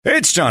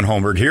It's John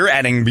Holmberg here,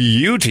 adding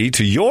beauty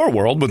to your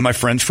world with my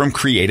friends from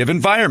Creative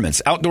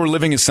Environments. Outdoor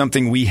living is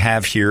something we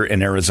have here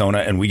in Arizona,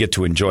 and we get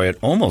to enjoy it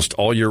almost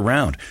all year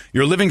round.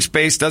 Your living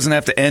space doesn't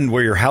have to end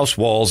where your house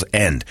walls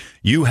end.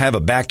 You have a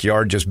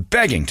backyard just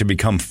begging to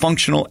become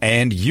functional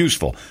and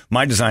useful.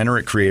 My designer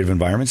at Creative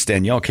Environments,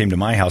 Danielle, came to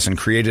my house and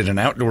created an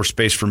outdoor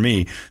space for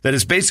me that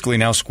is basically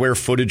now square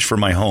footage for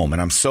my home,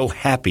 and I'm so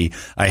happy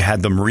I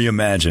had them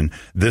reimagine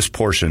this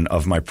portion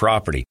of my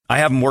property. I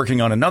have them working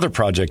on another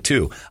project,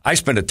 too. I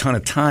spend a ton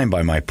of time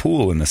by my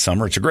pool in the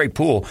summer. It's a great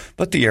pool,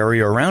 but the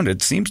area around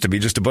it seems to be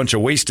just a bunch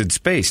of wasted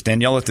space.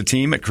 Danielle at the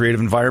team at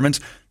Creative Environments,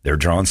 they're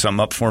drawing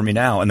something up for me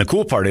now. And the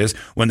cool part is,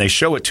 when they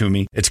show it to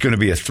me, it's going to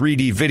be a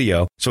 3D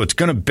video, so it's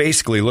going to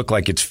basically look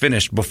like it's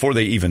finished before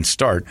they even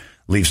start.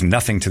 Leaves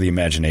nothing to the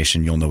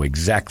imagination. You'll know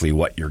exactly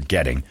what you're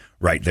getting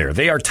right there.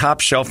 They are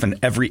top shelf in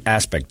every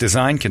aspect.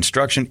 Design,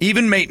 construction,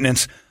 even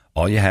maintenance.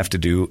 All you have to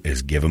do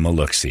is give them a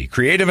look-see.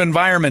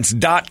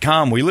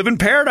 CreativeEnvironments.com. We live in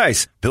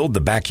paradise. Build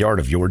the backyard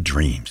of your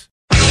dreams.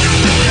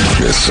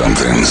 It's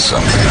something.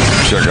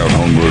 Check out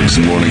Holmberg's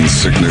Morning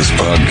Sickness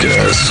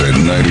Podcast at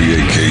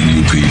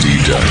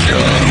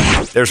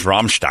 98kupd.com. There's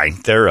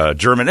Rammstein. They're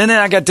German. And then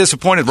I got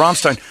disappointed.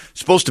 Rammstein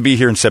supposed to be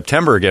here in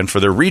September again for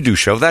their redo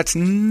show. That's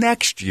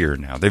next year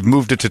now. They've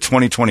moved it to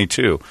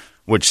 2022,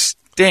 which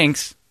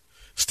stinks.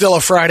 Still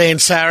a Friday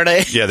and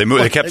Saturday. Yeah,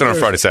 they kept it on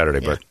Friday, Saturday,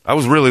 but I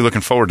was really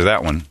looking forward to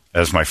that one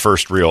as my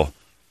first real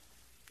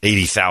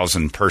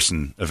 80,000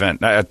 person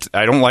event. I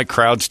don't like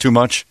crowds too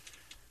much.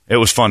 It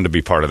was fun to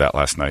be part of that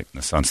last night in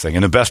the Suns thing.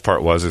 And the best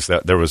part is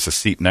that there was a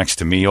seat next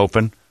to me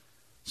open,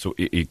 so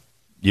you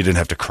didn't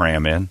have to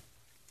cram in.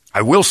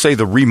 I will say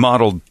the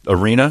remodeled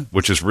arena,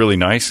 which is really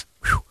nice,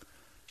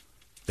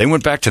 they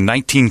went back to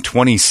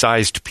 1920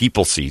 sized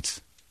people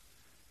seats.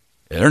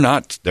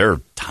 They're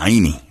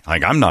tiny.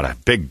 Like, I'm not a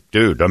big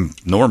dude. I'm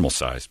normal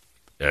size.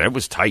 It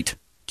was tight.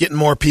 Getting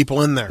more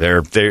people in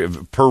there. They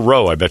per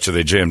row, I bet you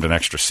they jammed an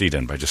extra seat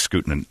in by just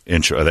scooting an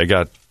inch. They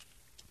got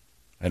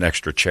an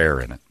extra chair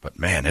in it. But,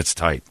 man, it's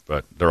tight.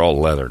 But they're all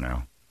leather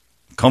now.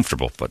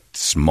 Comfortable, but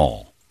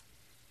small.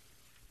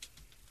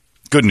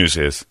 Good news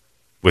is,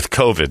 with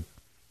COVID,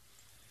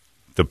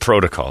 the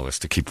protocol is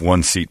to keep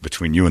one seat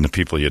between you and the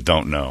people you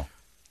don't know.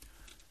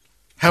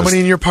 How many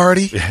in your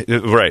party?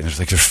 Right.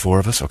 There's 4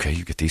 of us. Okay,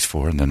 you get these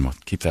 4, and then we'll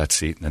keep that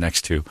seat and the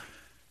next 2.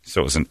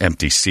 So it was an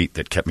empty seat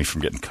that kept me from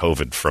getting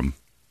COVID from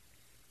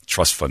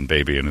Trust Fund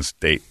Baby and his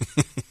date.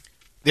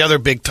 The other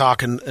big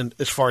talk, and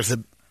as far as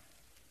the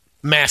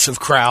massive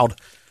crowd,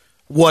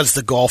 was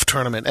the golf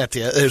tournament. It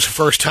was the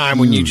first time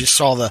when you just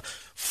saw the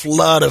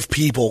flood of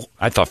people.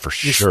 I thought for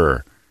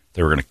sure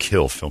they were going to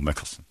kill Phil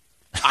Mickelson.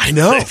 I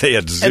know. They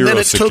had zero security. And then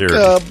it security.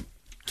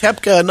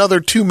 took Koepka another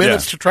 2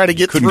 minutes to try to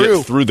get Couldn't through.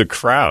 Get through the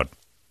crowd.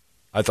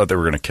 I thought they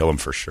were going to kill him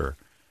for sure.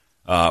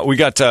 We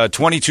got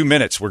 22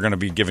 minutes. We're going to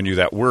be giving you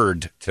that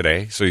word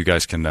today so you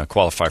guys can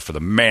qualify for the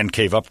Man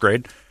Cave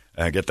upgrade.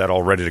 Get that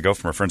all ready to go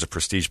from our friends at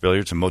Prestige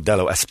Billiards and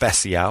Modelo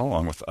Especial,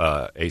 along with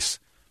Ace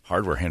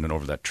Hardware handing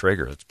over that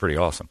Traeger. That's pretty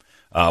awesome.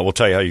 We'll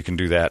tell you how you can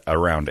do that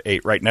around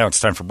 8. Right now,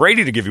 it's time for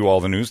Brady to give you all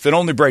the news that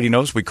only Brady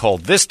knows. We call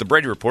this the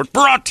Brady Report,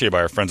 brought to you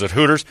by our friends at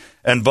Hooters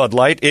and Bud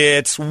Light.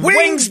 It's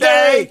Wings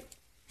Day!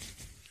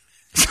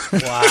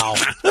 Wow.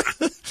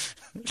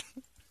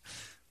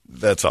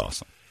 That's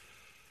awesome.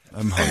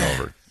 I'm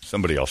hungover.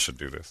 Somebody else should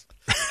do this.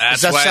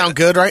 Does that sound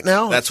good right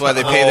now? That's why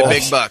they pay the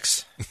big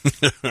bucks.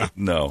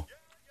 No.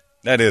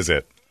 That is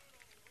it.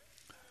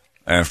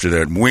 After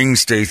that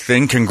Wings Day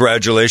thing,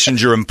 congratulations,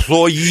 you're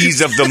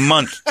employees of the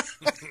month.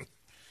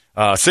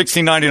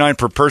 $16.99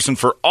 per person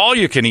for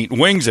all-you-can-eat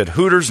wings at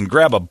Hooters, and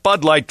grab a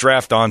Bud Light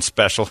draft on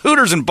special.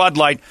 Hooters and Bud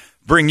Light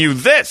bring you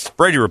this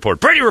Brady Report.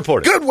 Brady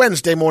Report. Good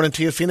Wednesday morning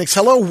to you, Phoenix.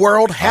 Hello,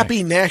 world.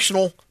 Happy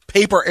National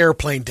Paper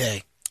Airplane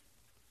Day.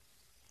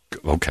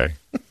 Okay.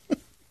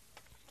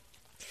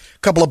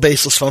 Couple of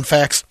baseless fun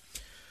facts.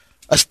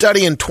 A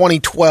study in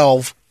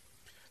 2012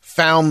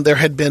 found there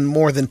had been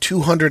more than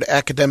 200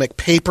 academic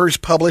papers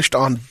published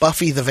on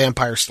Buffy the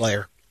Vampire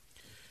Slayer,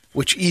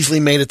 which easily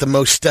made it the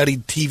most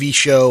studied TV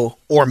show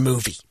or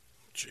movie.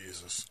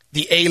 Jesus.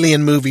 The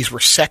Alien movies were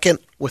second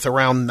with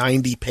around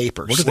 90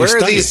 papers. Where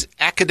are these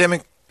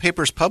academic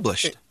papers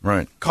published?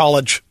 Right.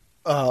 College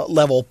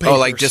level papers. Oh,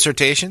 like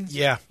dissertations?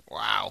 Yeah.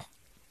 Wow.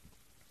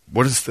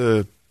 What is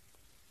the...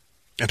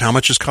 And how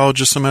much is college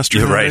a semester?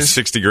 You're right, nowadays?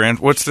 $60,000.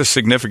 What's the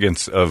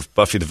significance of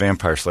Buffy the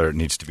Vampire Slayer? It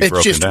needs to be It's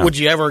broken just, down. would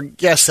you ever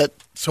guess that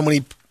so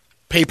many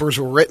papers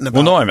were written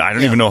about? Well, no, I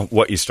don't even know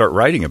what you start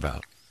writing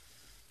about.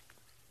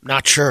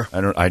 Not sure.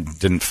 I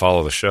didn't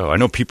follow the show. I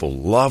know people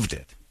loved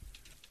it.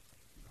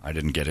 I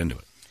didn't get into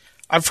it.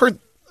 I've heard,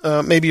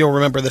 maybe you'll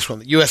remember this one.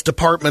 The U.S.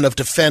 Department of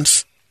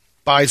Defense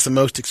buys the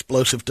most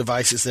explosive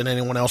devices than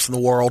anyone else in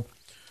the world.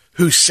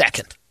 Who's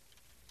second?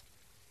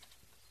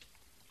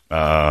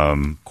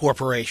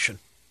 Corporation.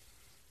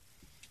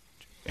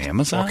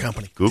 Amazon? Or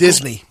company. Google?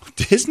 Disney.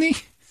 Disney?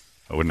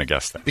 I wouldn't have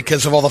guessed that.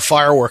 Because of all the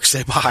fireworks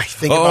they buy.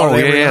 Think about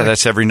it every night.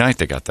 That's every night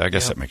they got that. I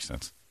guess that makes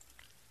sense.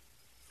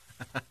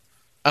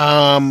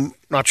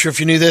 Not sure if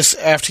you knew this.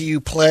 After you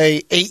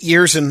play 8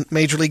 years in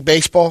Major League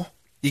Baseball,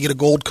 you get a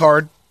gold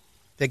card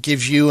that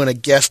gives you and a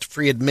guest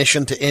free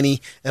admission to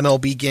any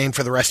MLB game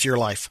for the rest of your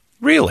life.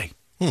 Really?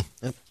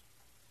 Yep.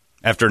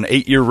 After an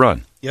 8-year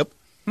run? Yep.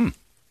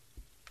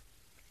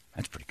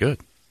 That's pretty good.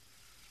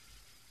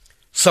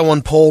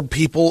 Someone polled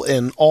people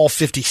in all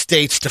 50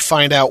 states to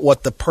find out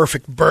what the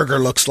perfect burger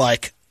looks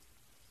like.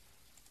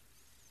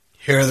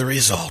 Here are the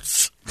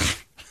results.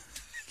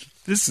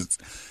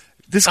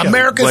 This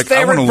America's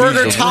favorite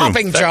burger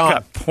topping, John.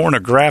 That got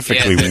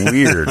pornographically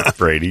weird,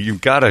 Brady.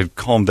 You've got to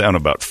calm down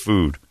about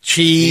food.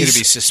 Cheese, You're going to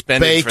be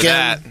suspended bacon. for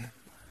that.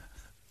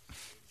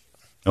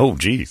 Oh,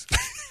 geez.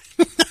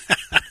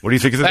 What do you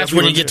think of that? That's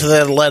when you get to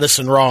the lettuce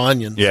and raw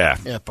onions. Yeah.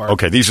 Part.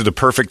 Okay, these are the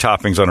perfect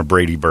toppings on a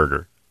Brady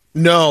burger.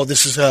 No,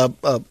 this is a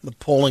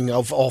polling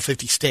of all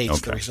 50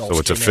 states. The Okay, results so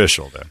it's came in.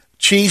 official then.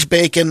 Cheese,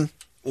 bacon,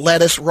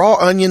 lettuce, raw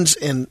onions,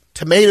 and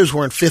tomatoes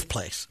were in 5th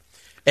place.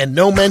 And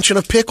no mention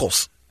of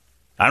pickles.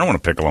 I don't want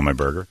a pickle on my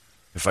burger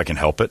if I can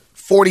help it.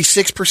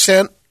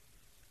 46%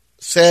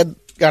 said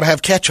got to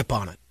have ketchup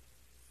on it.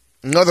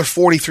 Another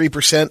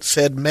 43%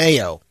 said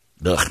mayo.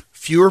 Ugh.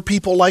 Fewer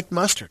people liked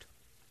mustard.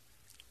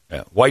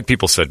 Yeah. White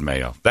people said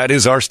mayo. That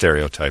is our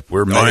stereotype.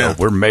 We're mayo. yeah.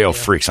 We're mayo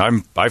freaks.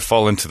 I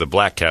fall into the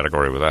black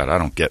category with that. I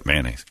don't get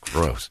mayonnaise.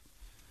 Gross.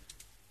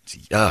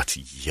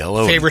 It's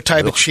yellow. Favorite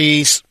type of Ugh.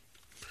 cheese?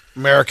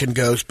 American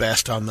goes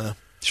best on the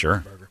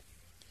Sure.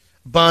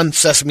 bun.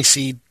 Sesame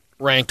seed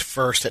ranked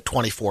first at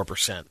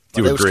 24%.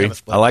 Do But you it was agree? kinda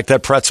split. I like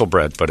that pretzel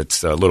bread, but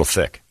it's a little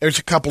thick. There's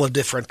a couple of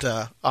different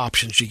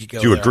options you could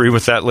go. Do you there. agree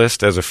with that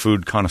list as a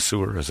food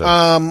connoisseur? Is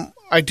that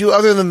I do,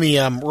 other than the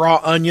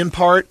raw onion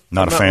part.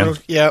 Not I'm a fan? really-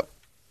 yeah.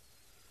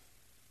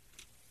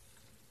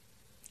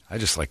 I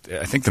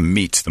think the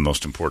meat's the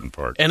most important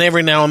part. And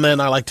every now and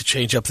then I like to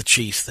change up the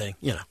cheese thing.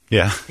 You know,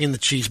 Yeah. in the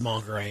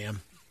cheesemonger I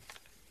am.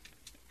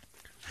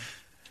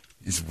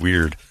 It's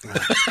weird.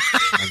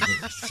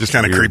 Just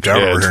kind of creeped out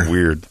Yeah, over it's here.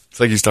 weird. It's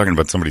like he's talking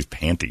about somebody's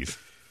panties.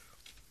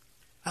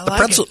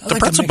 The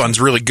pretzel bun's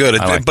really good,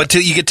 I like but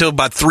till you get to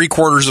about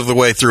 3/4 of the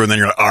way through, and then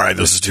you're like, all right,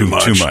 this is too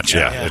much. Too much,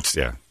 yeah.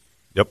 Yeah.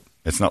 Yep.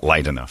 It's not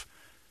light enough.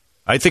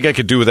 I think I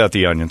could do without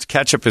the onions.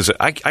 Ketchup is,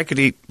 I could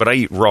eat, but I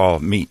eat raw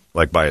meat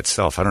like by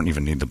itself. I don't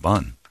even need the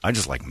bun. I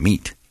just like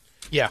meat.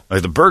 Yeah.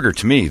 Like the burger,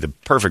 to me, the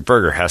perfect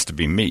burger has to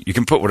be meat. You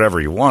can put whatever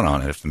you want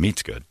on it if the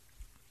meat's good.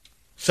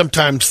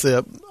 Sometimes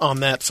on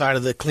that side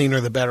of the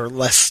cleaner the better,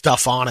 less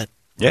stuff on it.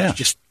 Yeah.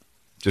 Just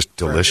Just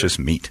delicious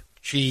meat.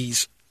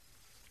 cheese.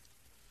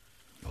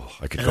 Oh,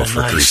 I could And go a for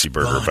a nice greasy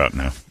burger bun. about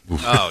now.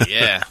 Oof. Oh,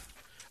 yeah.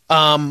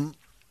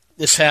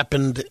 This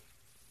happened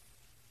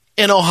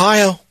in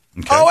Ohio.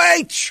 Okay.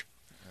 OH!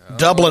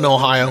 Dublin,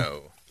 Ohio.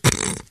 No.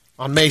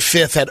 On May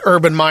 5th at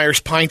Urban Meyer's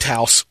Pint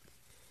House.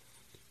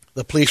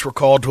 The police were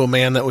called to a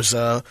man that was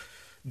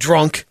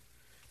drunk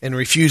and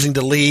refusing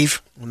to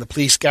leave. When the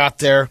police got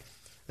there,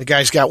 the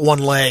guy's got one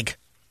leg.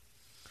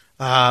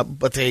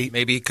 But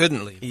Maybe he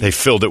couldn't leave. They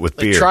filled it with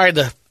they beer. tried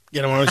to,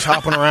 when he was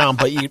hopping around.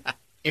 But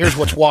here's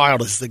what's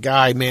wild is the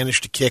guy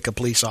managed to kick a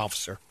police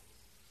officer.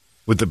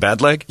 With the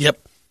bad leg? Yep.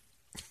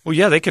 Well,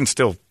 yeah, they can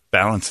still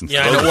balance and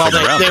Yeah, throw I know. the Well,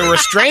 thing around they were there.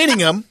 restraining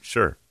him.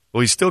 Sure. Well,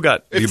 he's still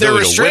got the If they're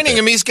ability to whip restraining it.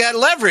 him, he's got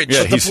leverage.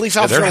 Yeah, The he's- police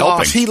they're officer helping.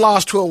 lost. He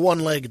lost to a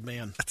one-legged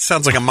man. That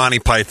sounds like a Monty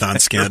Python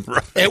skit.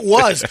 It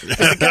was.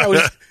 The guy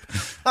was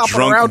hopping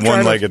around Drunk trying to-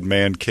 one-legged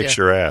man kicks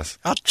Yeah. your ass.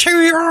 I'll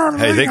chew your arm.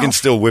 Hey, they can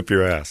still whip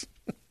your ass.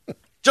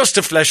 Just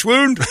a flesh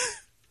wound.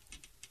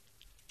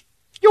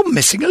 You're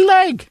missing a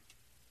leg.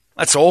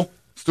 That's all.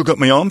 Still got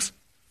my arms.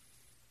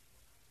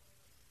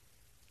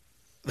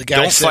 The guy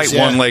Don't says, fight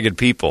yeah. one-legged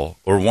people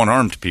or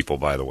one-armed people,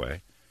 by the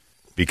way,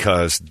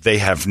 because they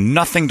have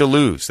nothing to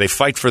lose. They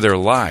fight for their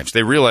lives.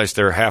 They realize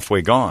they're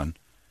halfway gone.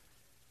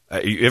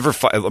 You ever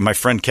fight? My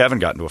friend Kevin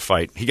got into a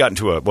fight. He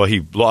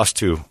lost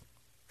to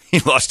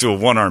a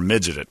one-armed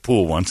midget at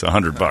pool once,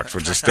 $100,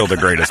 which is still the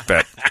greatest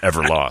bet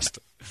ever lost.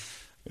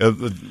 A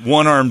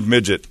one-armed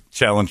midget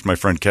challenged my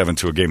friend Kevin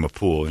to a game of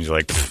pool, and he's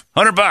like,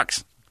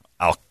 $100.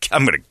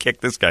 I'm going to kick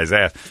this guy's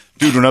ass.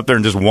 Dude went up there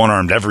and just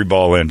one-armed every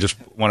ball in, just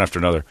one after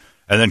another.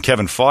 And then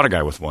Kevin fought a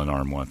guy with one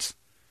arm once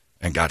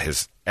and got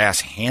his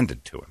ass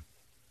handed to him.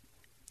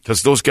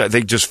 Because those guys,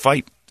 they just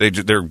fight.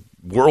 They're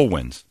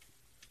whirlwinds.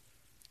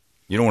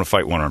 You don't want to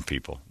fight one-armed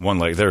people. One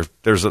leg.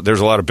 There's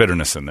a lot of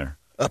bitterness in there.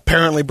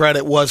 Apparently, Brett,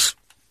 it was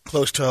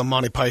close to a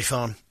Monty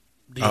Python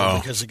deal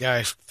because the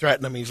guy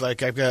threatened him. He's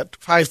like, I've got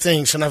 5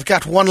 things, and I've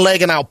got one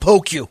leg, and I'll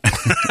poke you.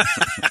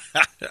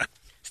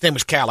 His name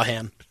was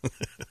Callahan.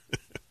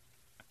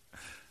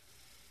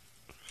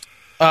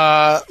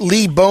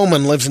 Lee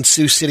Bowman lives in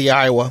Sioux City,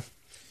 Iowa,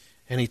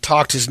 and he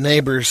talked to his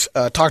neighbors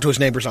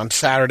on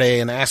Saturday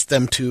and asked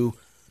them to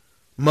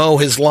mow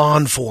his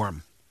lawn for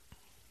him.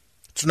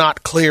 It's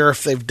not clear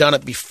if they've done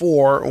it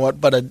before or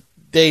what, but a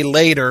day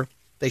later,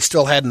 they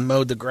still hadn't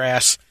mowed the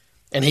grass,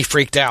 and he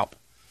freaked out.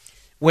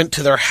 Went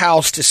to their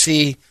house to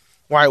see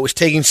why it was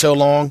taking so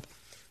long.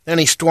 Then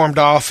he stormed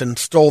off and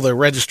stole the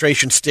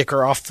registration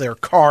sticker off their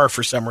car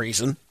for some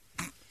reason.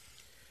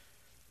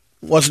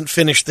 Wasn't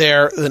finished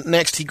there.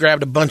 Next, he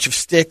grabbed a bunch of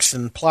sticks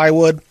and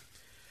plywood,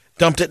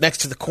 dumped it next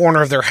to the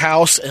corner of their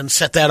house and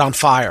set that on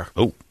fire.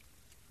 Oh,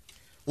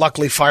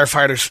 Luckily,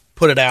 firefighters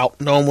put it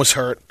out. No one was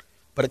hurt,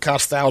 but it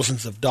cost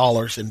thousands of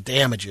dollars in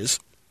damages.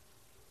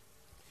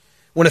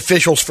 When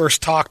officials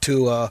first talked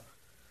to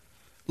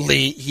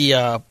Lee,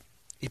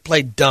 he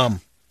played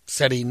dumb.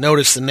 Said he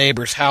noticed the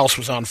neighbor's house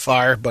was on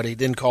fire, but he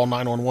didn't call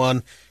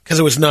 911 because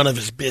it was none of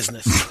his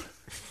business.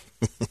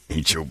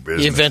 ain't your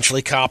business. He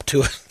eventually copped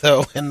to it,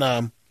 though, and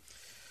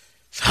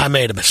I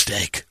made a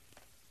mistake.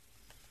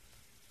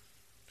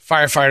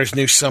 Firefighters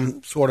knew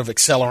some sort of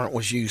accelerant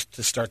was used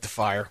to start the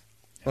fire.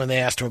 When they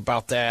asked him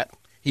about that,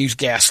 he used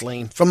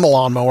gasoline from the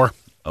lawnmower.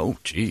 Oh,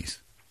 jeez.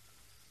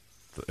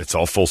 It's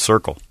all full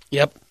circle.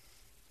 Yep.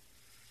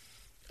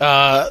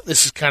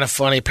 This is kind of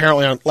funny.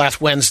 Apparently, on last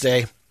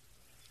Wednesday,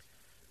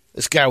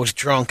 this guy was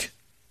drunk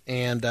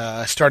and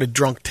started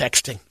drunk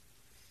texting.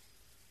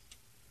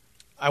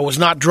 I was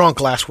not drunk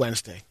last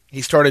Wednesday.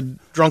 He started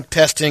drunk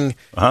testing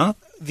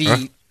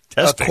the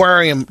Testing.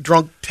 aquarium,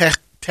 drunk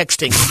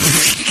texting.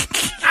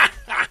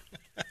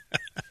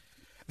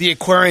 The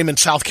aquarium in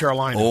South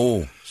Carolina.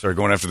 Oh, started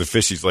going after the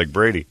fishies like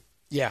Brady.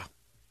 Yeah.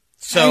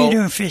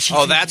 So, fishy?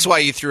 Oh, that's why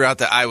you threw out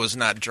that I was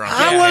not drunk.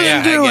 I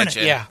wasn't doing get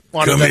it. you. yeah.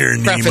 Wanted Come to here,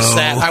 preface Nemo.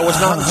 that. I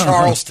was not in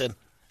Charleston.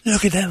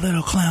 Look at that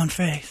little clown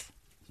face.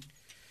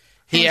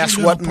 He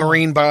asked what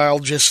marine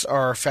biologists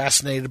are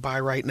fascinated by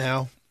right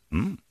now,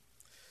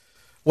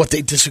 what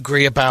they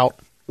disagree about,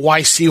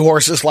 why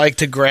seahorses like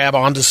to grab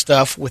onto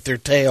stuff with their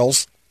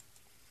tails,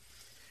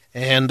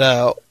 and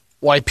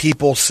why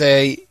people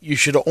say you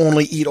should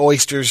only eat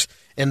oysters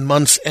in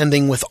months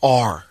ending with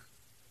R.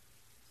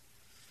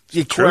 The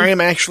aquarium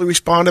actually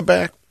responded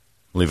back,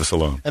 Leave us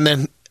alone. and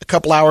then a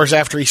couple hours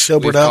after he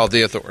sobered We've up, called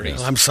the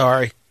authorities. I'm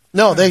sorry.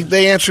 No,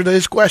 they answered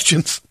his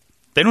questions.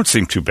 They don't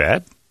seem too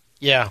bad.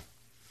 Yeah.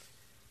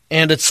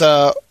 And it's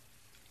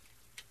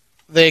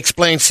they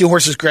explain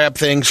seahorses grab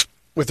things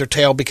with their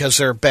tail because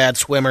they're bad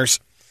swimmers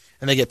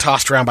and they get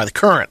tossed around by the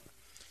current.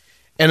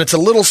 And it's a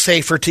little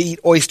safer to eat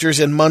oysters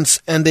in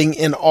months ending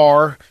in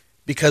R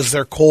because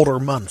they're colder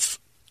months.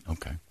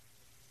 Okay.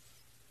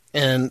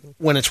 And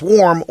when it's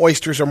warm,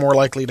 oysters are more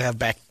likely to have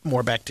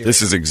more bacteria.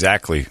 This is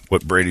exactly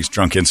what Brady's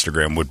drunk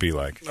Instagram would be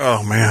like.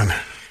 Oh, man.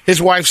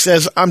 His wife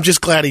says, I'm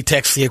just glad he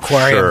texted the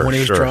aquarium when he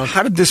was drunk.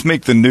 How did this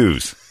make the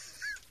news?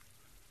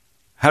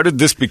 How did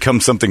this become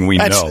something we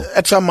know?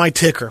 That's on my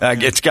ticker.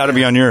 It's got to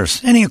be on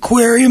yours. Any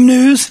aquarium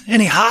news?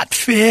 Any hot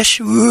fish?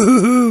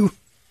 Woo!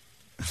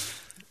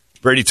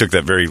 Brady took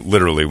that very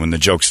literally when the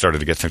joke started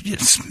to get there. It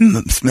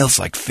smells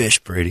like fish,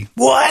 Brady.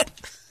 What?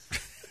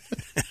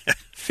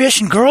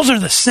 Fish and girls are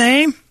the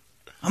same?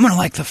 I'm going to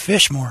like the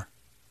fish more.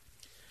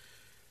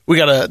 We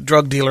got a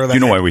drug dealer that You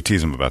know why we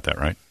tease him about that,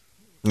 right?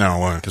 No,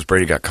 what? Because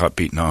Brady got caught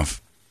beating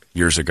off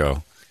years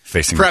ago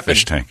facing the Prepping.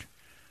 fish tank.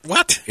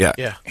 What? Yeah.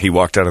 Yeah. He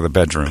walked out of the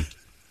bedroom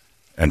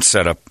and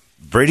set up.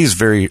 Brady's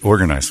very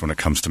organized when it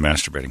comes to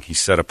masturbating. He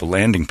set up a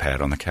landing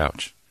pad on the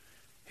couch.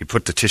 He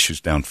put the tissues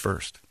down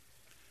first.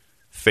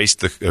 Faced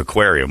the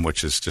aquarium,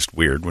 which is just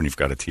weird when you've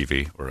got a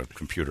TV or a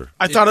computer.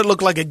 I thought it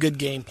looked like a good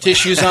game.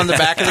 Tissues on the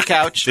back of the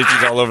couch.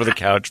 Tissues all over the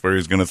couch where he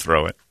was going to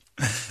throw it.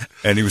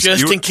 And he was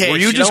Just in case. Were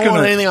you You just don't want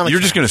gonna, anything on the you're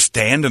just couch. going to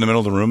stand in the middle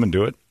of the room and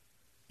do it?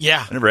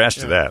 Yeah. I never asked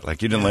you that.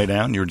 Like you didn't lay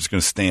down. You were just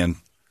going to stand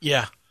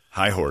Yeah.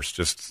 high horse,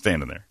 just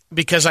standing there.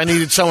 Because I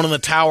needed someone in the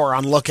tower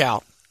on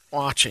lookout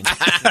watching.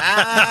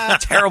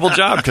 Terrible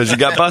job because you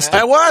got busted.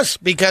 I was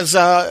because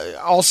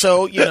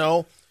also,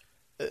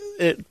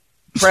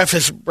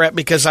 preface, Brett,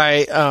 because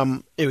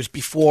it was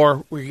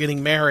before we were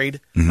getting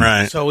married.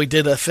 Right. So we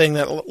did a thing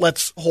that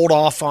let's hold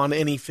off on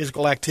any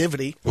physical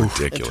activity.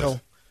 Ridiculous.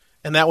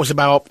 And that was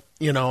about,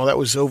 that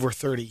was over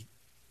 30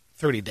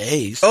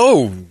 days.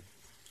 Oh.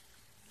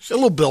 So a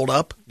little build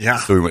up. Yeah.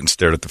 So we went and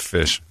stared at the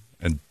fish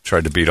and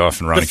tried to beat off,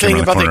 and Ronnie The came thing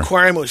around the about the corner.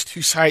 aquarium, it was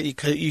too tight.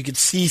 You could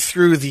see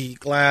through the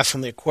glass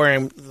on the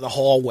aquarium, the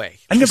hallway.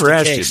 I just never in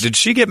asked you. case. Did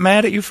she get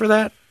mad at you for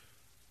that?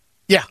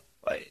 Yeah.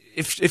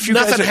 If you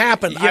Nothing guys,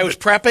 happened. Yeah, I was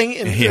prepping,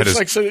 and he had it's his-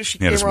 like so she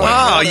he had came his around. way.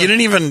 Oh, you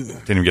didn't even.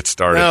 didn't even get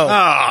started.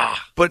 No.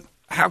 But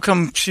how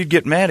come she'd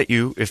get mad at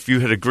you if you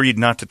had agreed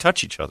not to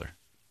touch each other?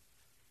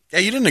 Yeah,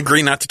 you didn't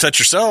agree not to touch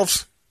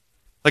yourselves.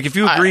 Like if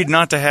you agreed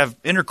not to have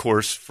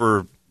intercourse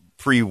for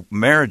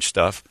pre-marriage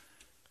stuff,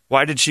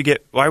 why would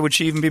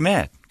she even be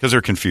mad? Because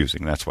they're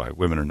confusing. That's why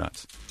women are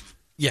nuts.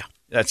 Yeah.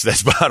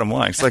 That's bottom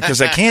line. It's like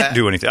because I can't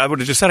do anything. I would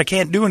have just said I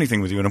can't do anything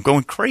with you, and I'm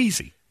going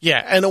crazy.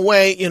 Yeah, in a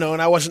way, and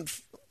I wasn't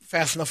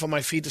fast enough on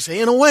my feet to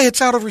say, in a way,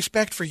 it's out of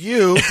respect for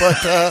you,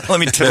 but Let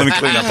me clean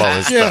up all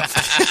this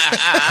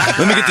stuff.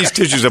 Let me get these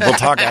tissues up. We'll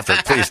talk after,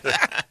 please.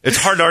 It's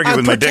hard to argue I'm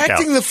with my dick out.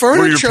 protecting the Were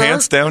your furniture.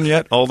 pants down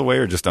yet, all the way,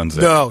 or just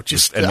unzipped? no,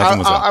 just and nothing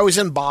was up. I was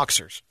in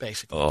boxers,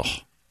 basically. Oh,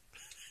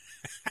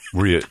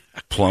 were you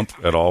plump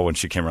at all when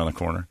she came around the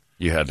corner?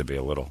 You had to be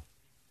a little.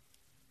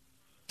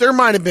 There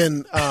might have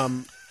been,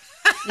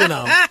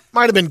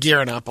 might have been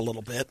gearing up a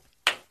little bit.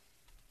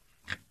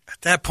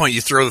 At that point,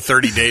 you throw the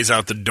 30 days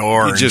out the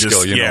door. You and just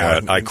go, you know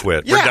what? I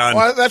quit. We're Yeah, done.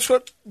 well, that's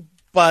what.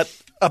 But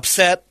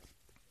upset,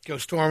 go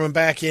storming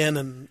back in,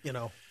 and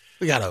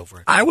we got over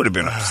it. I would have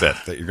been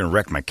upset that you're going to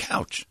wreck my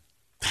couch.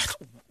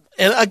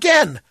 And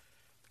again,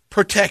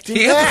 protecting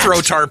He had that. to throw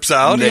tarps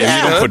out. You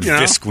Yeah. don't put You know.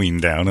 Visqueen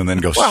down and then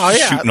go Well,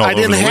 yeah, shooting all I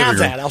over didn't the living have room.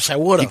 that, else I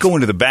would You have. go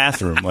into the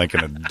bathroom like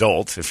an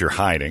adult if you're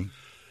hiding.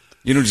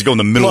 You don't just go in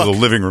the middle of Look,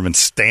 the living room and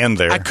stand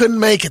there. I couldn't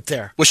make it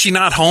there. Was she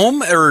not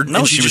home, or No,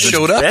 and she she just was in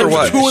showed up, bed or with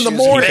what? him. 2 in the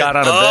morning. He got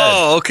out of bed.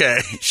 Oh, okay.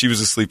 She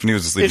was asleep and he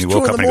was asleep. It's And 2 he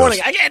woke in up the and morning.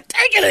 he goes, I can't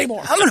take it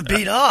anymore. I'm going to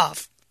beat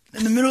off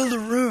in the middle of the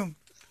room,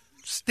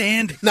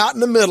 standing. Not in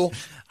the middle.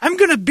 I'm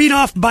going to beat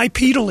off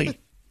bipedally.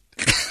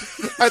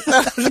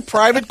 That was a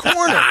private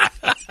corner.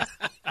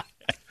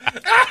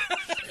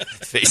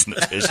 facing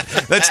the fish.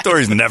 That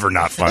story's never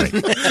not funny.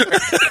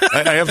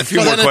 I have a few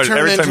So more then it questions turned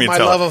every into time you my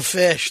tell love it. of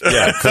fish.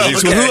 Yeah,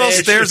 because who else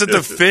stares at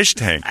the fish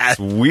tank? It's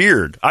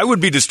weird. I would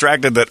be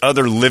distracted that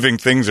other living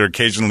things are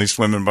occasionally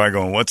swimming by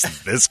going, what's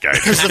this guy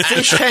doing? Because the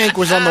fish tank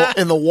was on the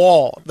in the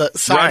wall, the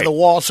side Right. of the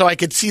wall, so I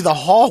could see the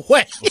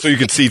hallway So you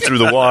could see through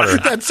the water.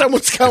 that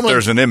someone's If coming.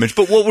 there's an image.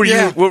 But what were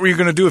Yeah. you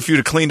going to do if you'd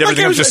have cleaned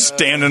everything I up? was Just a-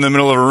 stand in the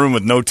middle of a room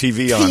with no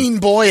TV on? Teen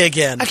boy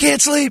again. I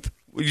can't sleep.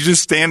 Would you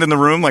just stand in the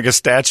room like a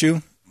statue?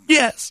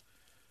 Yes.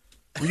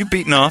 Were you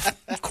beaten off?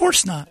 Of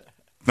course not.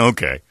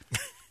 Okay.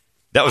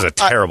 That was a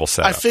terrible I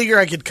setup. figure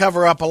I could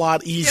cover up a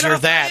lot easier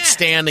off that my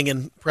standing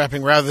and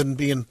prepping rather than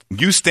being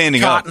You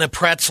standing caught up, in a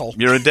pretzel.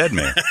 you're a dead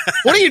man.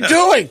 What are you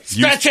doing?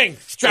 Stretching.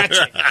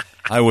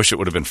 I wish it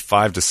would have been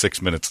 5 to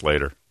 6 minutes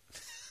later,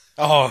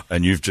 Oh,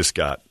 and you've just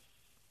got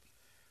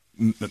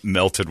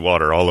melted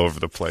water all over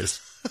the place.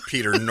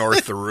 Peter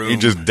North the room. You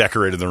just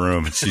decorated the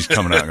room, and she's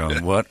coming out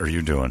going, what are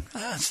you doing?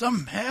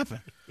 Something happened.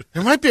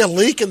 there might be a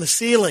leak in the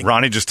ceiling.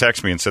 Ronnie just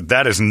texted me and said,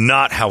 that is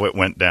not how it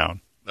went down.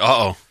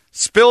 Uh-oh.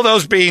 Spill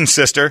those beans,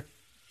 sister.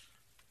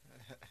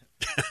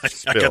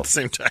 I got the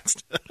same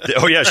text.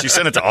 Oh, yeah, she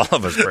sent it to all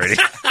of us,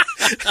 Brady.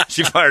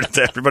 She fired it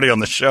to everybody on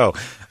the show.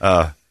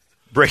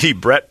 Brady,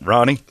 Brett,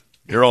 Ronnie,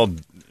 you're all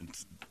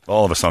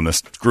of us on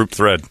this group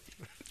thread.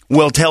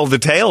 Well, tell the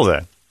tale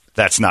then.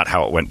 That's not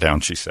how it went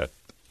down, she said.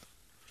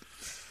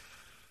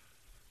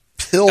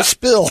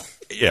 Spill.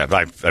 Yeah,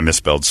 I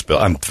misspelled spill.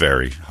 I'm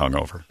very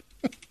hungover.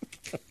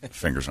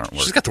 Fingers aren't She's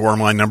working. got the warm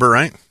line number,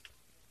 right?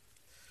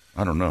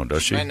 I don't know,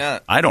 does she? Might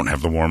not. I don't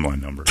have the warm line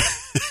number.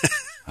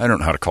 I don't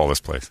know how to call this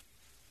place.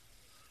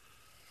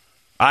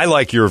 I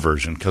like your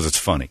version because it's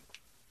funny.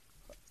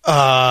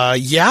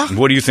 Yeah.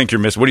 What do you think you're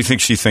missing? What do you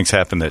think she thinks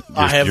happened that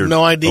I have you're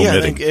no idea.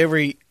 omitting?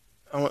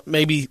 I think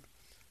maybe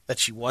that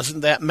she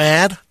wasn't that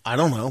mad. I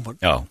don't know, but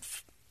Oh,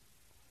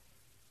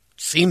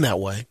 seemed that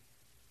way.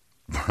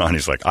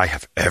 Ronnie's like, I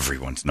have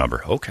everyone's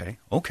number. Okay.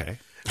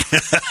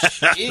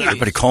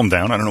 Everybody calm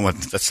down. I don't know what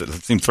that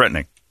seemed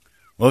threatening.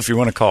 Well, if you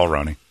want to call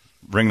Ronnie,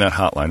 ring that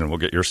hotline and we'll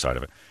get your side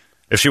of it.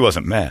 If she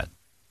wasn't mad,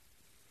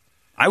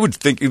 I would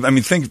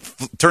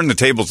turn the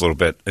tables a little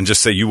bit and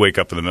just say you wake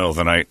up in the middle of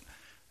the night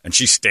and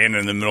she's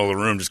standing in the middle of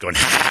the room just going,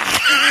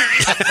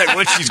 like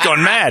when she's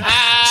gone mad.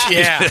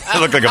 Yeah. It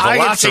looked like a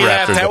I could see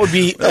that. velociraptor.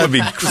 That would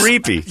be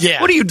creepy.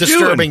 Yeah, What are you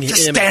disturbing doing?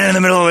 Just him. standing in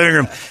the middle of the living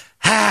room.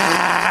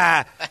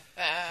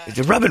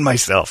 Rubbing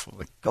myself.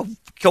 Like,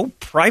 go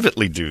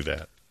privately do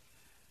that.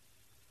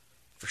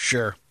 for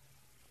sure.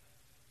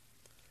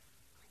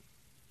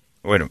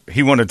 Wait a minute.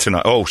 He wanted to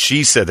know. Oh,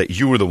 she said that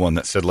you were the one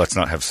that said, let's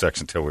not have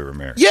sex until we were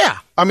married. Yeah,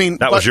 I mean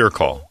That was your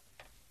call,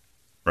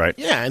 right?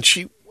 Yeah, and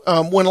she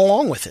went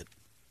along with it.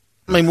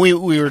 I mean, we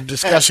were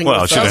discussing.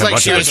 Well, with she didn't us. have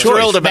much she of a was choice.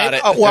 thrilled about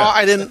it. Well,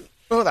 I didn't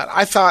know that.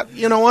 I thought,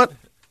 you know what?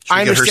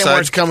 I we get her understand where side?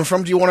 it's coming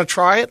from. Do you want to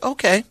try it?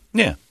 Okay.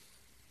 Yeah.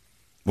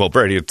 Well,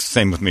 Brady, it's the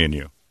same with me and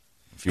you.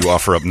 If you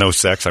offer up no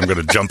sex, I'm going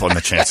to jump on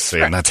the chance to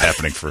say, and that's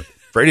happening for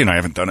Brady and I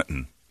haven't done it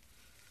in,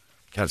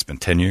 God, it's been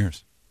 10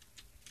 years.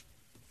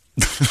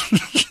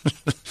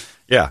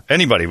 Yeah,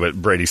 anybody, but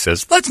Brady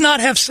says, Let's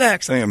not have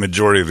sex. I think a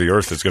majority of the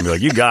earth is going to be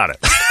like, you got it.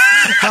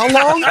 How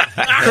long?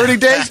 30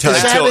 days? Is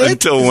that it?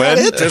 Until Is when?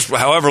 that it? Just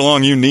however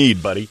long you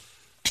need, buddy.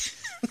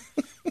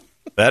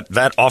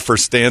 That offer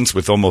stands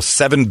with almost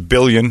 7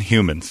 billion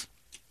humans.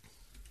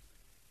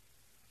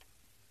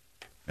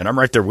 And I'm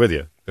right there with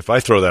you. If I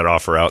throw that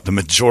offer out, the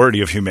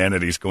majority of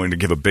humanity is going to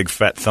give a big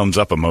fat thumbs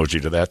up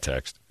emoji to that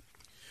text.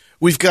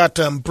 We've got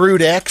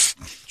Brood X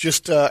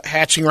just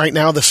hatching right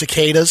now, the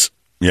cicadas,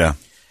 Yeah.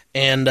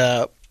 and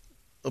there'll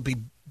be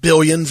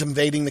billions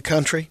invading the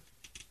country.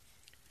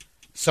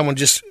 Someone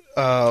just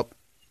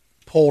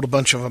polled a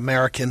bunch of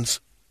Americans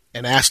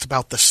and asked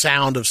about the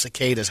sound of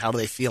cicadas. How do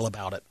they feel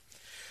about it?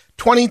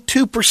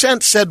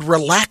 22% said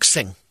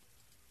relaxing.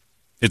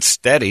 It's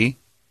steady,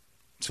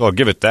 so I'll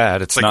give it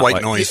that. It's like not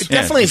white noise. It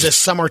Yeah, definitely is a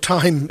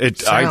summertime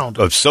sound.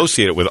 I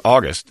associate it with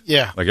August.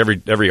 Yeah. Like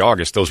every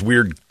August, those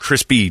weird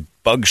crispy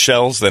bug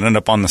shells that end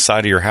up on the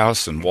side of your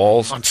house and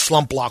walls. On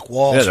slump block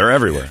walls. Yeah, they're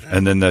everywhere.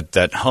 And then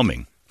that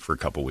humming for a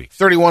couple weeks.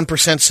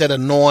 31% said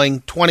annoying.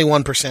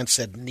 21%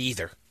 said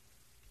neither.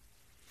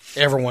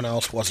 Everyone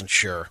else wasn't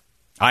sure.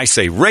 I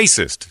say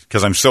racist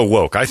because I'm so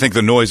woke. I think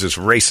the noise is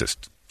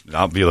racist.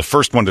 I'll be the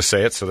first one to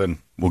say it, so then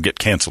we'll get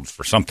canceled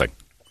for something.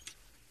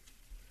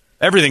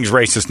 Everything's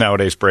racist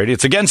nowadays, Brady.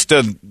 It's against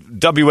the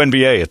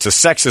WNBA. It's a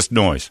sexist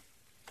noise.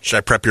 Should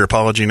I prep your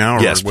apology now?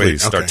 Or Yes, wait?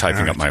 please start Okay,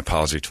 typing all up my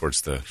apology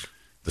towards the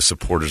the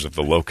supporters of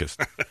the locust.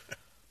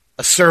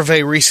 A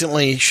survey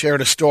recently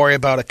shared a story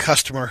about a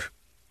customer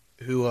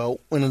who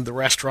went into the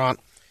restaurant.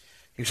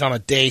 He was on a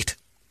date,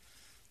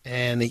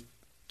 and he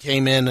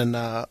came in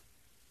and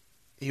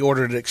he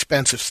ordered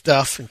expensive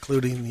stuff,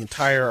 including the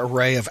entire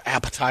array of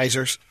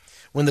appetizers.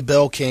 When the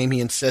bill came, he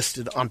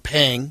insisted on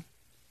paying.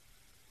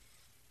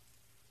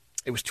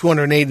 It was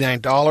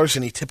 $289,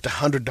 and he tipped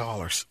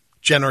 $100.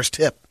 Generous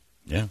tip.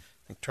 Yeah.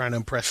 Trying to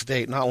impress the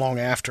date. Not long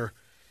after,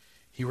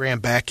 he ran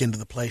back into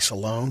the place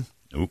alone.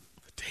 Oop.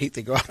 The date,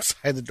 they go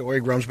outside the door. He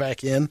runs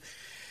back in,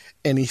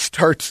 and he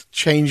starts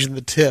changing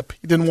the tip.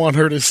 He didn't want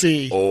her to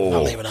see. Oh.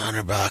 I'll leave it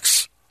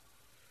 $100.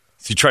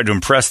 So he tried to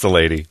impress the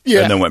lady,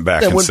 Yeah. and then went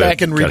back Then and went said,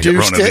 back and "Gotta get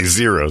reduced one of it." these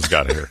zeros.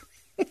 Got here."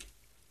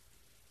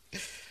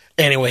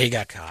 Anyway, he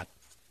got caught.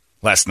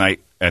 Last night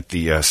at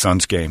the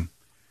Suns game,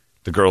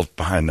 the girl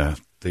behind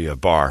the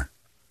bar,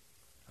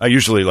 I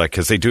usually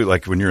because they do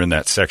when you're in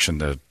that section,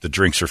 the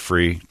drinks are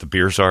free, the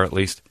beers are at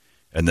least,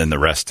 and then the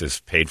rest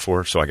is paid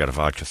for. So I got a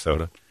vodka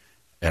soda,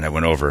 and I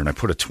went over and I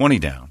put a 20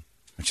 down,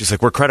 and she's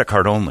like, "We're credit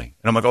card only,"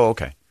 and I'm like, "Oh,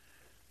 okay."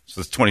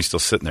 So the 20's still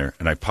sitting there,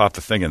 and I pop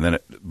the thing, and then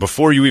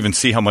before you even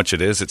see how much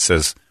it is, it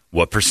says,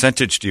 "What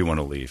percentage do you want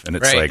to leave?" And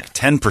it's Right. like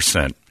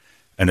 10%,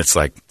 and it's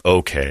like,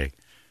 okay.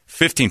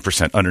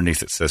 15%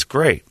 underneath it says,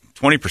 "Great."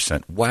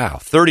 20%, wow.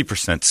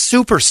 30%,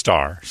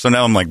 superstar. So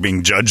now I'm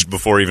being judged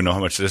before I even know how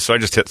much it is. So I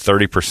just hit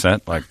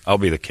 30%. I'll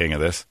be the king of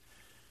this.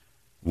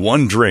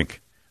 One drink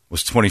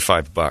was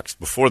 $25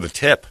 before the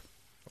tip.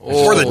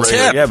 For the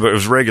tip. Yeah, but it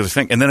was a regular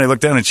thing. And then I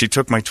looked down and she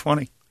took my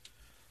 20.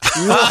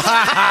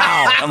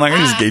 Wow. I'm like, I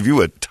just gave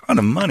you a ton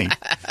of money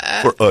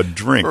for a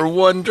drink. For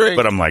one drink.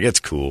 But I'm like,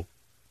 it's cool.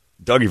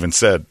 Doug even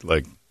said,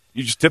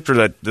 you just tipped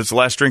her that's the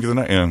last drink of the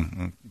night. Yeah,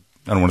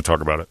 I don't want to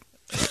talk about it.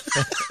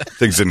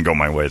 Things didn't go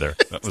my way there.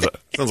 That was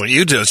Sounds like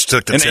you just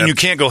took the tip. and you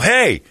can't go,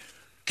 "Hey,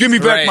 give me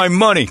back Right. my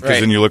money," because Right.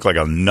 then you look like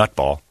a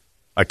nutball.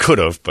 I could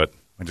have, but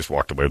I just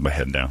walked away with my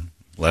head down.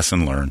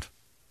 Lesson learned.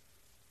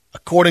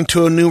 According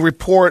to a new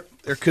report,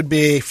 there could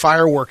be a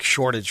fireworks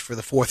shortage for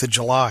the 4th of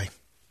July.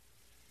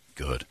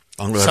 Good.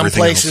 Along with Some everything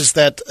places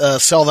that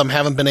sell them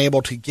haven't been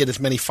able to get as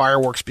many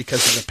fireworks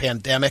because of the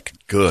pandemic.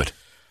 Good.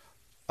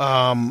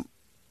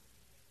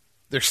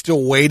 They're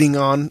still waiting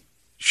on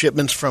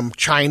shipments from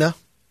China.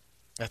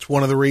 That's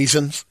one of the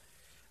reasons.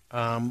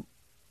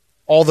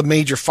 All the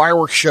major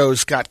fireworks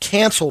shows got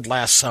canceled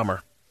last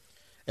summer,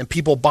 and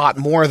people bought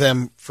more of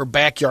them for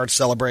backyard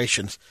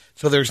celebrations.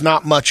 So there's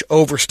not much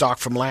overstock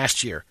from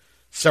last year.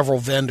 Several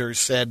vendors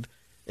said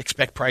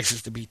expect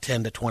prices to be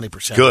 10 to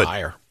 20% Good.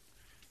 higher.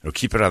 It'll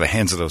keep it out of the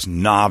hands of those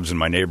knobs in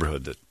my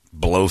neighborhood that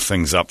blow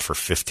things up for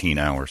 15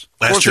 hours.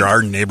 Last year,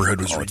 our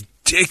neighborhood was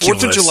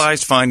ridiculous. 4th of July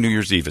is fine. New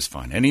Year's Eve is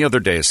fine. Any other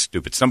day is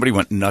stupid. Somebody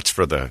went nuts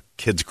for the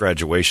kids'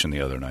 graduation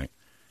the other night.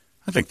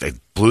 I think they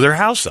blew their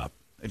house up.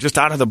 Just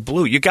out of the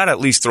blue. You got to at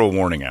least throw a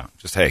warning out.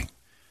 Just, hey,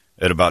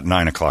 at about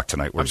 9 o'clock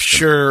tonight, we're I'm just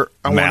sure.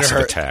 I wonder massive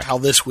attack. how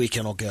this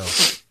weekend will go,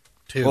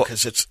 too, Well-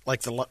 because it's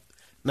like the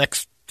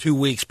next 2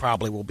 weeks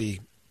probably will be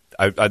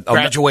I'll-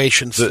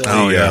 graduation. The,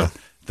 still.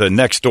 the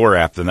next door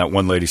app, then that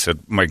one lady said,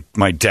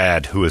 my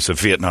dad, who is a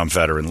Vietnam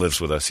veteran,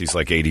 lives with us. He's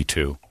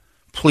 82.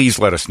 Please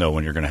let us know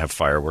when you're going to have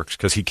fireworks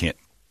because he can't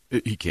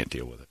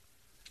deal with it.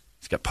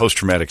 He's got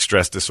post-traumatic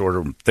stress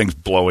disorder, things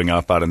blowing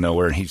up out of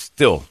nowhere, and he's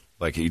still,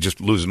 he just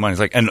loses money.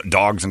 He's and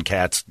dogs and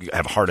cats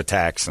have heart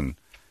attacks, and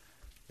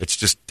it's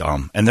just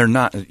dumb. And they're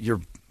not,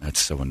 that's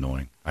so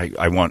annoying.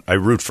 I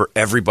root for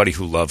everybody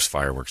who loves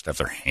fireworks to have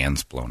their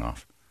hands blown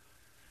off.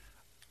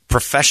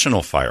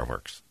 Professional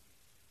fireworks.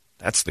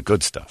 That's the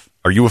good stuff.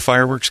 Are you a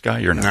fireworks guy?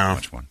 You're not No.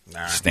 much one.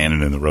 Nah.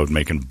 Standing in the road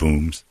making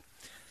booms.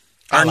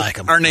 I like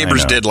 'em. Our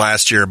neighbors I know. did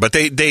last year, but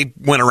they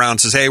went around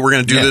and says, "Hey, we're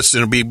going to do Yeah. this.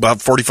 And it'll be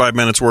about 45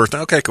 minutes worth."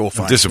 Okay, cool,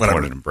 fine. I'm disappointed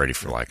whatever. in Brady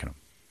for liking them.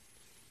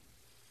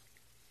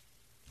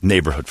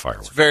 Neighborhood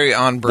fireworks. Very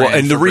on brand. Well,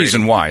 and the for Brady.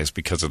 reason why is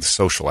because of the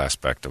social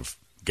aspect of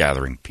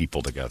gathering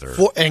people together.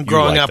 And You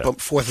growing like up,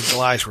 that. 4th of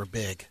Julys were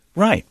big.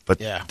 Right,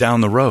 but Yeah.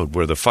 down the road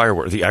where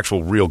the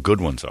actual real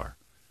good ones are.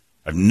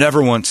 I've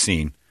never once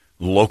seen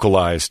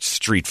localized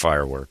street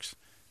fireworks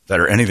that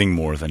are anything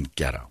more than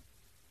ghetto.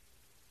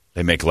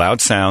 They make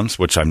loud sounds,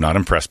 which I'm not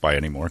impressed by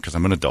anymore because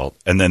I'm an adult.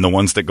 And then the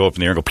ones that go up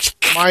in the air and go...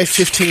 My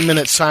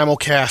 15-minute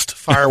simulcast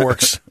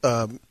fireworks,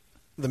 the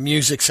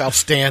music's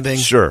outstanding.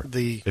 Sure.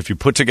 The If you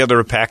put together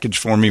a package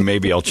for me,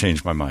 maybe I'll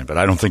change my mind. But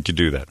I don't think you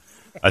do that.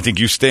 I think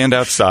you stand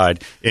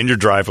outside in your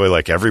driveway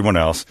like everyone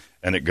else,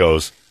 and it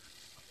goes,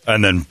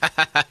 and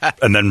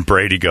then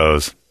Brady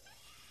goes,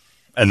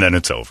 and then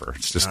it's over.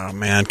 It's just Oh,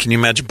 man. Can you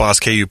imagine Boss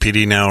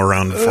KUPD now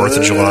around the 4th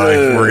of July?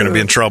 We're going to be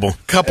in trouble.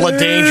 couple of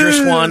dangerous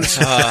ones.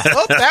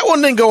 That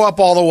one didn't go up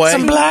all the way.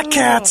 Some black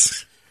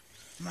cats.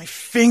 My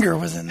finger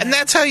was in there. And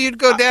that's how you'd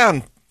go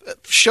down.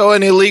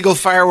 Showing illegal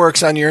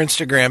fireworks on your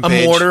Instagram A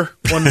page. mortar.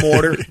 One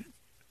mortar.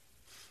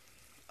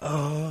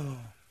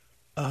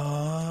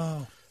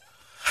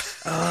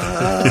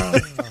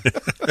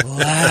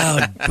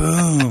 Loud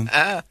boom.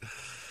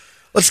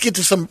 Let's get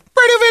to some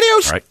radio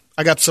videos. All right.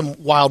 I got some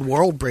Wild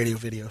World radio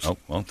videos. oh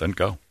well, then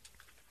go.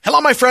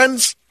 Hello, my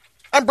friends.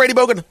 I'm Brady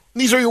Bogan. And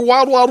these are your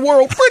Wild Wild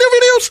World radio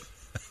videos.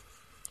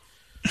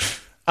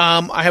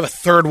 I have a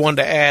third one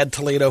to add,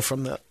 Toledo,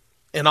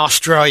 in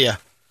Australia.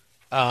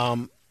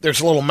 There's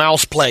a little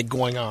mouse plague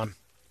going on.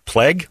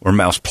 Plague or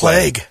mouse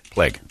plague?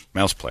 Plague.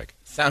 Mouse plague.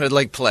 Sounded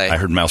like play. I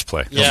heard mouse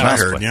plague. Yeah. Mouse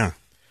I heard, plague. yeah.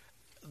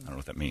 I don't know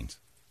what that means.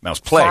 Mouse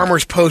plague.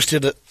 Farmers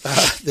posted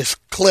this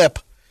clip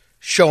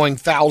showing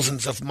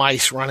thousands of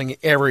mice running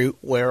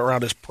everywhere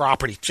around his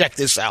property. Check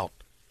this out.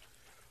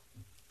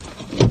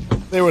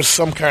 There was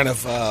some kind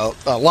of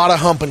a lot of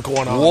humping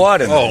going on. What?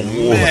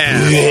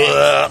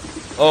 Man.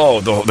 Oh,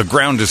 the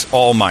ground is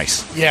all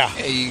mice. Yeah.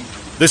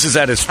 This is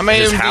at his, How many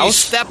his of them do you house?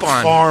 step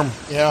on? Farm.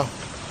 Yeah.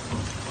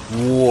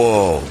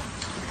 Whoa.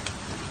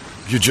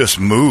 You just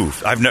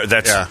moved. I've never.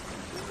 That's. Yeah.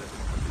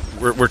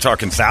 We're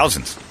talking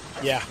thousands.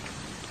 Yeah.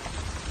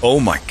 Oh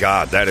my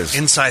God, that is.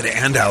 Inside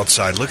and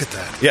outside. Look at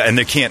that. Yeah, and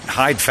they can't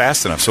hide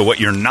fast enough. So what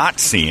you're not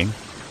seeing.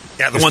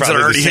 Yeah, the is ones that are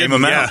probably already the same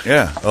hidden, amount.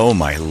 yeah. Oh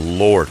my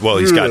Lord. Well,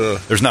 he's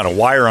got. There's not a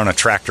wire on a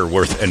tractor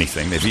worth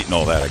anything. They've eaten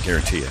all that. I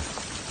guarantee you.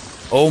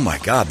 Oh my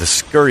God, the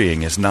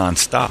scurrying is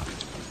nonstop.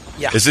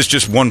 Yeah. Is this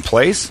just one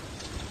place?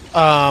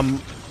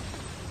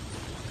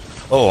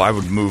 Oh, I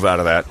would move out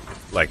of that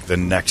like the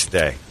next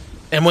day.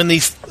 And when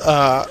these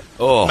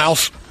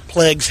mouse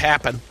plagues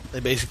happen, they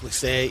basically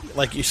say,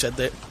 like you said,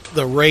 that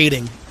the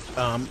rating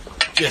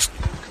just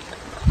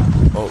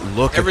Oh,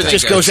 look Everything at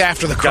just that. goes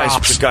after the Guys,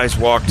 crops. the guys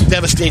walked.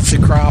 Devastates the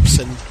crops.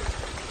 And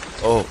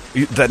Oh,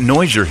 that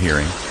noise you're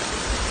hearing.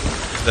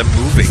 Them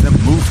moving. Them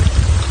moving.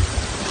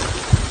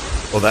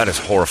 Oh, that is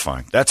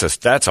horrifying.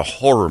 That's a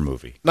horror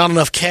movie. not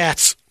enough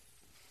cats.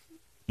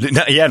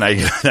 Yeah, and I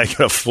got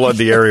to flood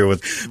the area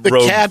with The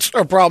rogue. cats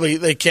are probably,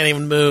 they can't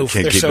even move.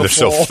 Can't They're keep- so they're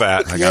full. so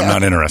fat. Like, Yeah. I'm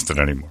not interested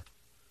anymore.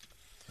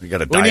 We got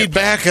to. We need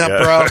backup,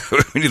 bro.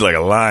 We need like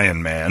a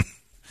lion, man.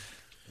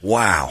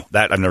 Wow,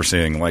 that I've never seen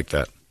anything like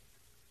that.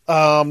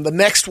 The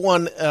next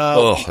one, That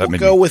we'll made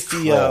go me with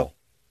the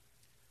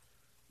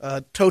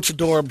crawl. Totes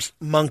Adorbs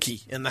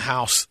monkey in the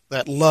house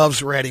that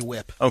loves Ready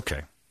Whip.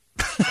 Okay.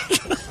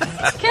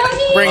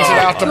 Brings it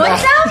out to You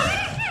want mom.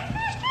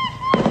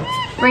 some?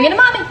 Bring it to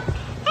mommy.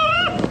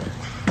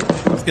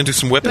 He's going to do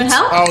some You want whippings.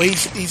 help? Oh,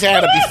 he's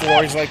had it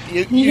before. He's like,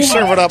 you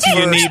serve it up Do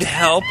you first. need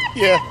help?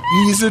 Yeah.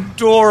 He's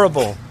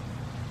adorable.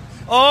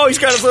 Oh, he's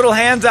got his little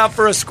hands out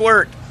for a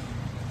squirt.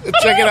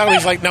 Check it out.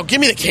 He's like, now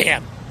give me the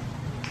can.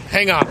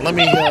 Hang on. Let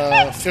me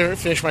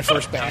finish my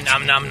first batch.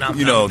 Nom, nom, nom.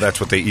 You know that's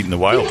what they eat in the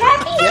wild.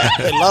 Yeah,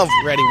 they love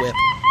Ready Whip.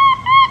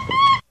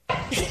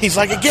 He's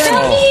like, again.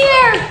 Come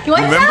here. You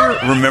want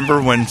some?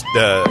 Remember when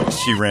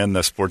she ran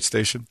the sports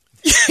station?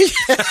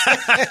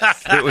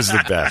 It was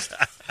the best.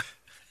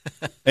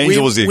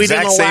 Angel was the we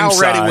exact didn't same allow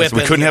Ready size. Whip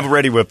We in couldn't here. have a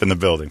Ready Whip in the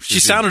building. She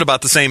sounded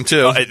about the same,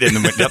 too. Yep,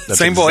 that's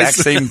Same the voice.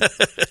 exact same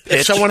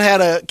If someone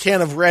had a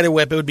can of Ready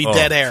Whip, it would be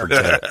dead air.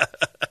 forget it.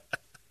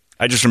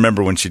 I just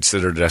remember when she'd sit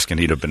at her desk and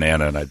eat a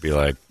banana, and I'd be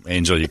like,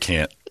 Angel, you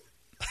can't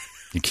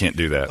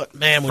do that. But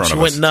man, in when front she of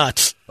went us."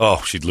 nuts.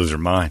 Oh, she'd lose her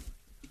mind.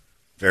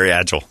 Very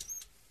agile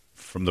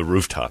from the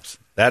rooftops.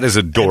 That is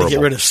Had to adorable. get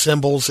rid of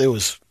symbols. It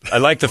was I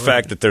like the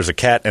fact that there's a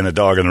cat and a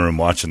dog in the room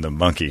watching the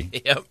monkey.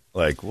 Yep.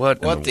 Like,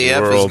 what What in the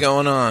F is world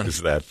going on?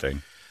 is that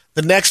thing?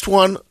 the next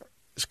one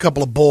is a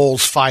couple of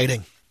bulls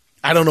fighting.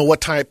 I don't know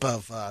what type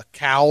of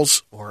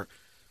cows or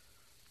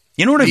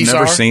You know what I've These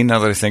never are? seen now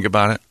that I think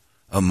about it?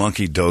 A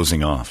monkey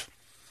dozing off.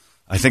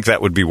 I think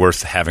that would be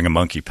worth having a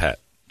monkey pet.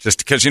 Just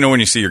because, when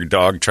you see your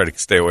dog try to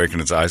stay awake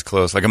and its eyes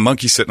closed, like a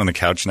monkey sitting on the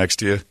couch next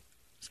to you,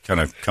 it's kind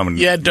of coming,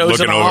 dozing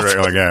looking off. over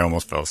there, like, I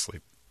almost fell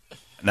asleep.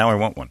 Now I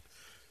want one.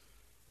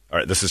 All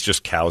right, this is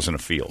just cows in a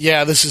field.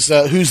 yeah. This is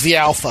who's the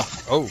alpha.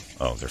 Oh,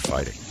 they're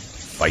fighting.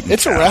 Fighting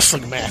It's a cows.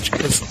 wrestling match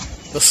because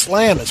the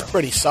slam is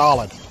pretty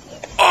solid.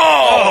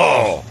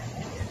 Oh!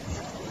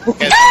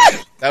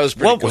 That was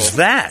pretty What cool. was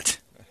that?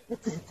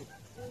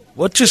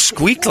 What just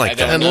squeaked like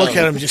that? And look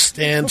at him just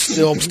stand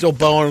still, still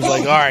bowing. It's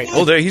like, all right.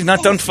 Oh, there, he's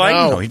not done fighting,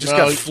 No, though. He just no,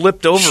 got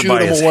flipped over shoot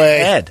by him his away.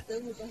 head.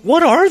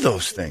 What are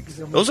those things?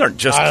 Those aren't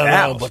just I don't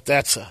cows. know, but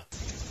that's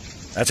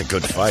That's a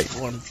good fight.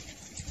 one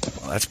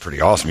Well, that's pretty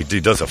awesome. He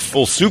does a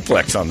full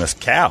suplex on this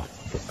cow.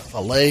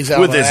 fillets out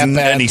With of his, that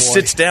bad and he boy.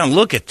 sits down.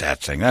 Look at that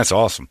thing. That's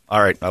awesome.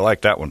 All right, I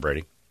like that one,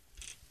 Brady.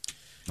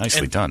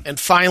 Nicely done. And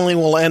finally,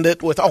 we'll end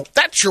it with,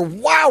 that's your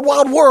Wild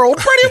Wild World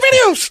radio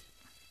videos.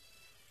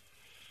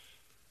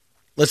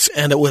 Let's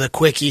end it with a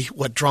quickie,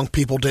 what drunk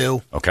people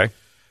do. Okay.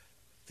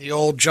 The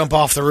old jump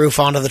off the roof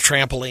onto the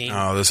trampoline.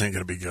 Oh, this ain't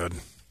going to be good.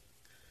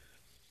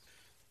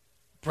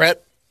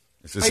 Brett,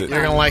 Is this you're it?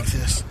 going to like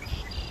this.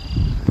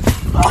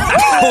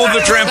 Oh,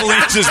 the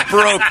trampoline just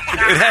broke.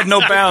 It had no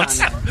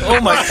bounce.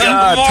 Oh, my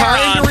God.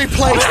 Time to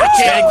replace the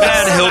Take cake.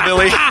 that,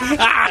 hillbilly.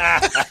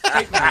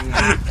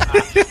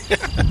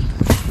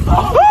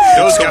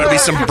 Those got to be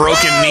some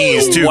broken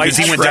knees, too, White because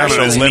he went down trash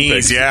on his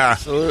Olympics. knees. Yeah.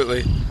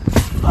 Absolutely.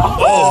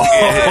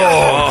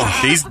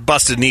 He's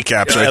busted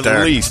kneecaps right At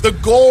there. least. The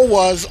goal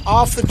was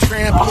off the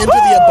tramp into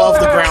the above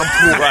the ground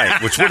pool.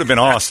 Right, which would have been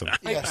awesome.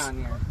 Yes.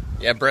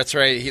 Yeah, Brett's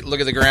right. Look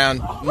at the ground.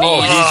 Knees.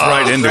 Oh, he's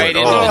right into right it.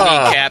 into Oh.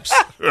 the kneecaps.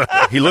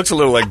 He looks a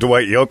little like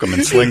Dwight Yoakam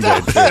in Sling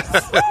Blade, too.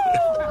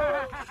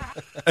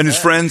 And his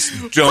friends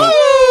don't.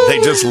 They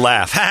just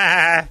laugh.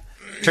 Ha!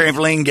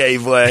 Trampoline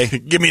gave way.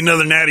 Give me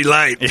another natty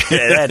light.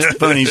 Yeah, that's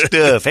funny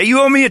stuff. Hey,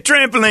 you owe me a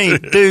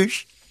trampoline,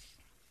 douche.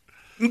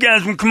 You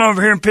guys want to come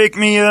over here and pick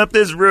me up?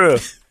 This is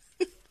rough.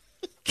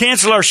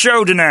 Cancel our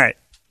show tonight.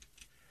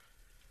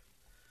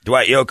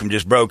 Dwight Yoakam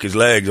just broke his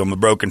legs on the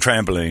broken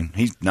trampoline.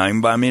 He's not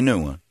even buying me a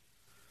new one.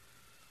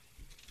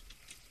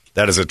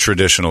 That is a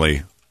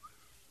traditionally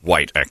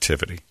white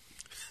activity.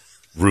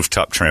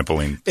 Rooftop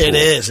trampoline pool. It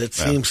is. It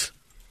seems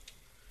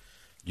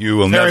you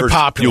will very never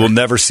popular. You will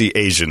never see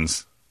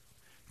Asians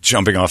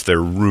jumping off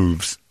their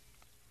roofs.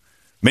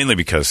 Mainly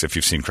because if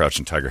you've seen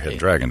Crouching Tiger, Hidden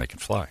Dragon, they can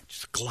fly.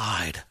 Just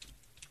glide.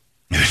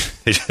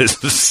 They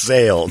just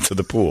sail to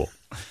the pool.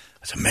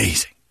 That's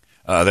amazing.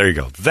 There you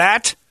go.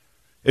 That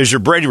is your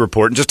Brady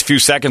Report. In just a few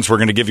seconds, we're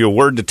going to give you a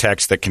word to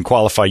text that can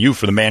qualify you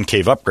for the Man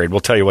Cave upgrade. We'll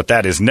tell you what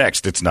that is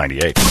next. It's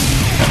 98.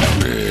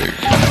 Big,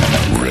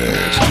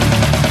 red,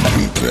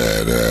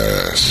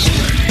 badass.